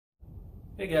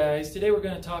Hey guys, today we're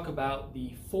going to talk about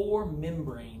the four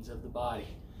membranes of the body.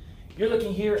 You're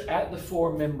looking here at the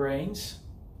four membranes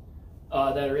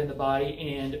that are in the body,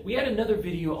 and we had another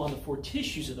video on the four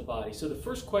tissues of the body. So the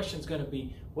first question is going to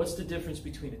be, what's the difference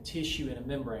between a tissue and a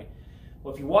membrane?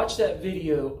 Well, if you watch that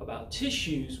video about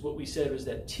tissues, what we said was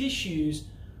that tissues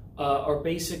are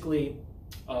basically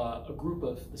a group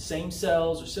of the same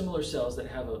cells or similar cells that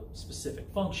have a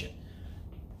specific function.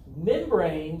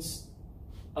 Membranes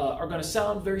are going to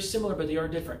sound very similar, but they are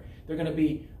different. They're going to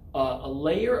be a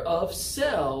layer of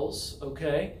cells,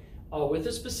 okay, with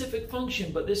a specific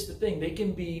function, but this is the thing, they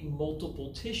can be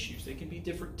multiple tissues. They can be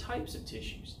different types of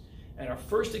tissues. And our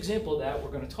first example of that we're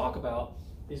going to talk about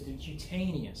is the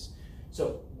cutaneous.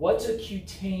 So what's a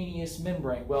cutaneous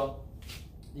membrane? Well,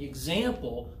 the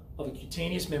example of a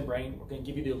cutaneous membrane, we're going to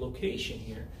give you the location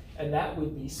here, and that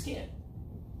would be skin,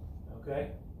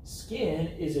 okay? Skin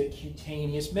is a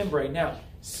cutaneous membrane. Now,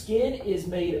 skin is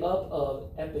made up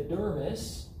of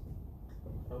epidermis,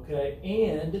 okay,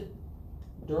 and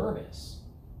dermis.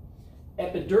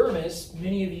 Epidermis,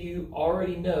 many of you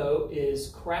already know, is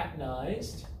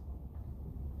keratinized,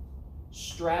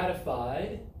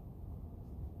 stratified,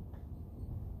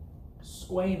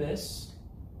 squamous,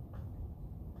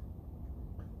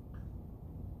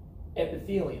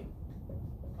 epithelium.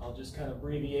 I'll just kind of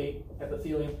abbreviate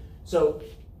epithelium. So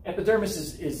epidermis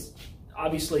is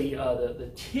obviously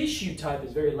the tissue type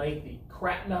is very lengthy.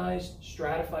 Keratinized,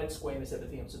 stratified, squamous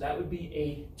epithelium. So that would be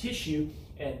a tissue,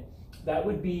 and that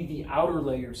would be the outer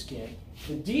layer of skin.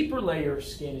 The deeper layer of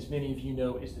skin, as many of you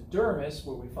know, is the dermis,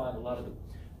 where we find a lot of the,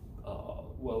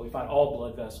 we find all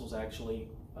blood vessels actually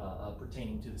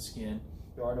pertaining to the skin.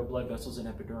 There are no blood vessels in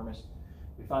epidermis.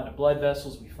 We find the blood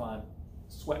vessels, we find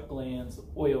sweat glands, the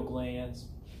oil glands.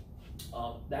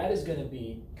 That is going to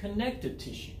be connective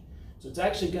tissue. So it's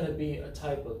actually going to be a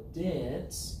type of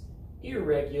dense,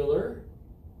 irregular,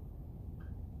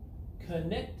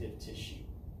 connective tissue.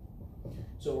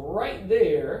 So right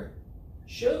there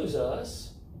shows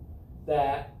us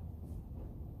that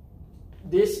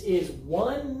this is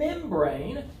one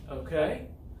membrane, okay,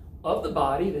 of the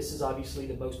body. This is obviously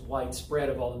the most widespread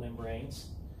of all the membranes.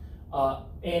 And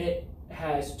it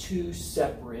has two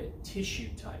separate tissue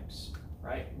types,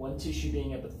 right? One tissue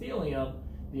being epithelium,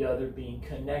 the other being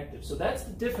connective. So that's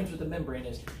the difference with the membrane,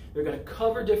 is they're going to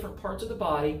cover different parts of the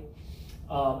body,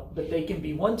 but they can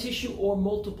be one tissue or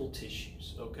multiple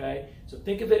tissues, okay? So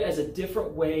think of it as a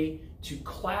different way to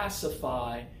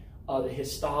classify the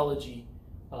histology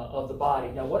of the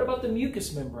body. Now, what about the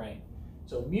mucous membrane?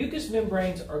 So mucous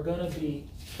membranes are going to be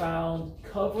found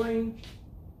covering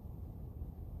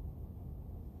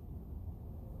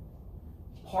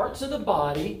parts of the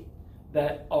body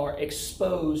that are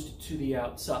exposed to the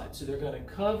outside. So they're going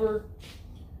to cover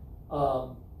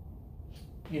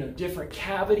different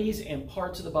cavities and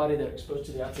parts of the body that are exposed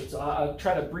to the outside. So I'll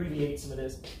try to abbreviate some of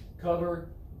this. Cover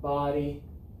body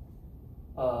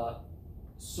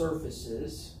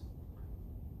surfaces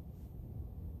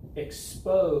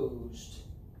exposed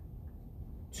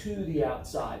to the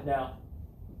outside. Now,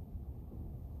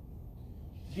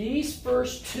 these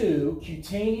first two,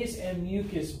 cutaneous and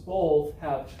mucous, both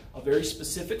have a very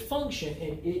specific function,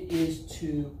 and it is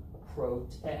to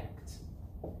protect.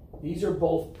 These are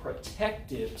both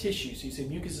protective tissues. So you say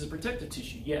mucus is a protective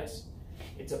tissue. Yes,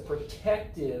 it's a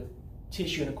protective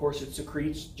tissue, and of course it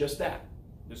secretes just that.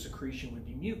 The secretion would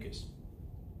be mucus.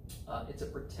 It's a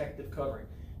protective covering.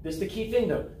 This is the key thing,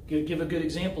 though. Give a good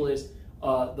example is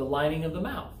the lining of the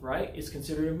mouth, right? It's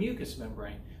considered a mucous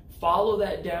membrane. Follow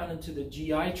that down into the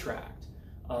GI tract.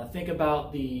 Think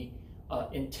about the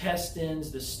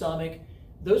intestines, the stomach.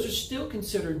 Those are still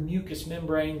considered mucous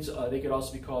membranes. They could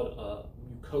also be called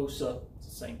mucosa. It's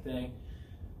the same thing.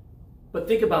 But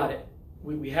think about it.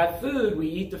 We have food, we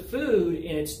eat the food,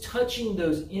 and it's touching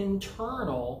those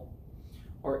internal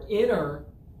or inner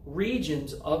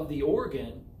regions of the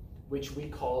organ, which we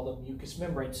call the mucous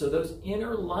membrane. So those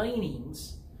inner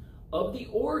linings of the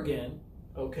organ,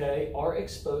 okay, are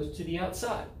exposed to the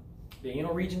outside. The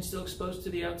anal region still exposed to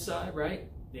the outside, right?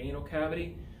 The anal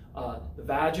cavity. The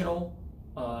vaginal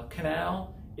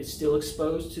canal is still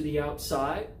exposed to the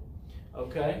outside,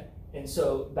 okay? And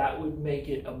so that would make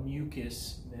it a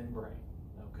mucous membrane,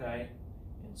 okay?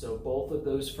 And so both of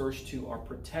those first two are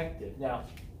protective. Now,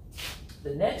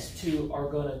 the next two are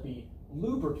going to be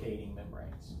lubricating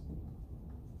membranes,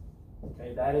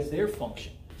 okay? That is their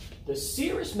function. The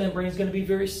serous membrane is going to be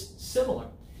very similar.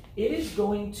 It is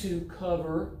going to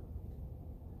cover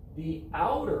the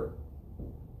outer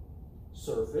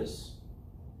surface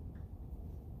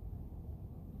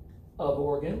of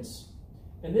organs.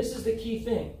 And this is the key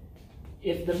thing.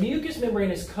 if the mucous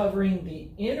membrane is covering the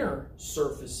inner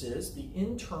surfaces, the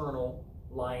internal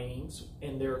linings,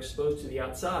 and they're exposed to the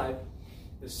outside,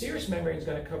 the serous membrane is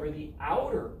going to cover the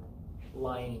outer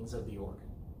linings of the organ.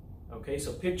 Okay,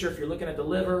 so picture if you're looking at the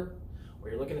liver, or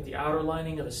you're looking at the outer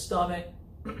lining of the stomach,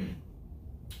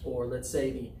 or let's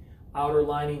say the outer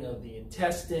lining of the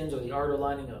intestines, or the outer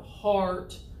lining of the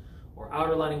heart, or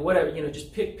outer lining, whatever, you know,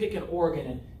 just pick an organ,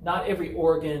 and not every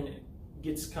organ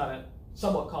gets kind of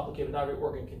somewhat complicated. Not every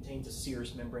organ contains a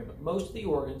serous membrane, but most of the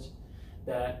organs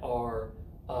that are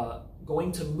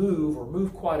going to move or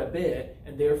move quite a bit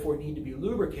and therefore need to be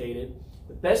lubricated,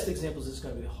 the best examples is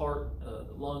going to be the heart,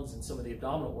 the lungs, and some of the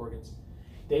abdominal organs.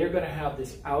 They are going to have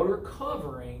this outer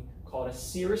covering called a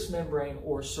serous membrane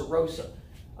or serosa.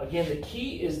 Again, the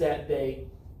key is that they,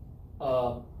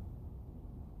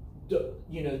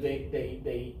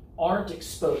 they aren't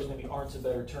exposed. Maybe "aren't's" a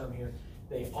better term here.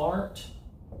 They aren't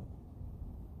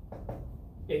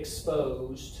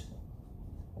exposed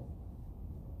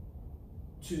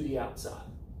to the outside.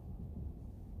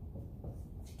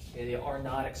 Okay, they are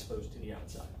not exposed to the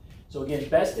outside. So again,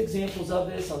 best examples of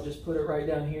this, I'll just put it right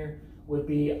down here, would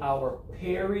be our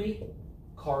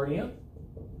pericardium,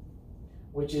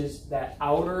 which is that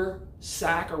outer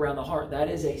sac around the heart. That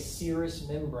is a serous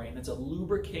membrane. That's a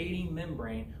lubricating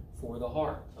membrane for the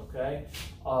heart. Okay,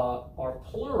 our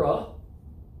pleura,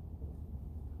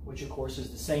 which of course is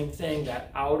the same thing, that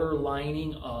outer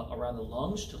lining around the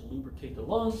lungs to lubricate the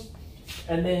lungs.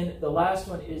 And then the last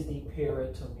one is the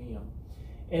peritoneum.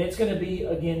 And it's going to be,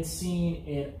 again, seen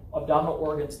in abdominal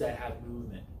organs that have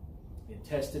movement. The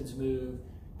intestines move.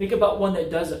 Think about one that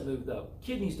doesn't move, though.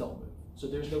 Kidneys don't move. So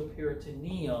there's no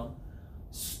peritoneum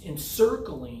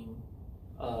encircling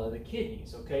the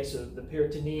kidneys. Okay, so the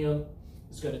peritoneum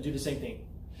is going to do the same thing.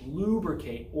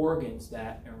 Lubricate organs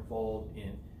that are involved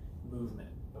in movement.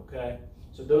 Okay,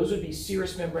 so those would be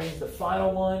serous membranes. The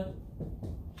final one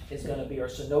is going to be our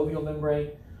synovial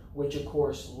membrane, which of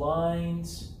course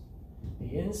lines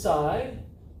the inside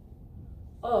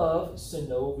of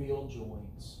synovial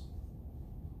joints.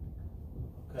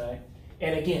 Okay,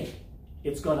 and again,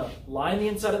 it's going to line the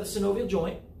inside of the synovial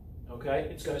joint. Okay,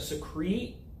 it's going to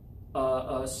secrete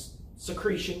a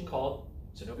secretion called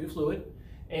synovial fluid,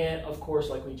 and of course,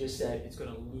 like we just said, it's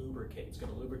going to lubricate. It's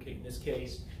going to lubricate, in this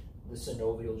case, the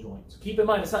synovial joints. Keep in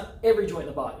mind, it's not every joint in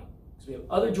the body. So we have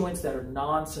other joints that are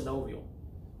non-synovial.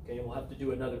 Okay, and we'll have to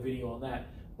do another video on that.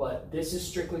 But this is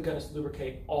strictly going to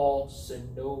lubricate all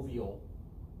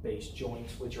synovial-based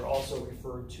joints, which are also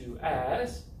referred to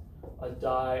as a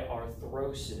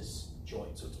diarthrosis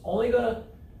joint. So it's only going to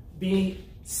be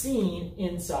seen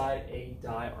inside a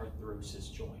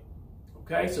diarthrosis joint.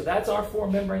 Okay, so that's our 4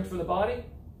 membranes for the body.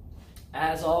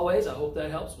 As always, I hope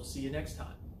that helps. We'll see you next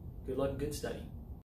time. Good luck and good study.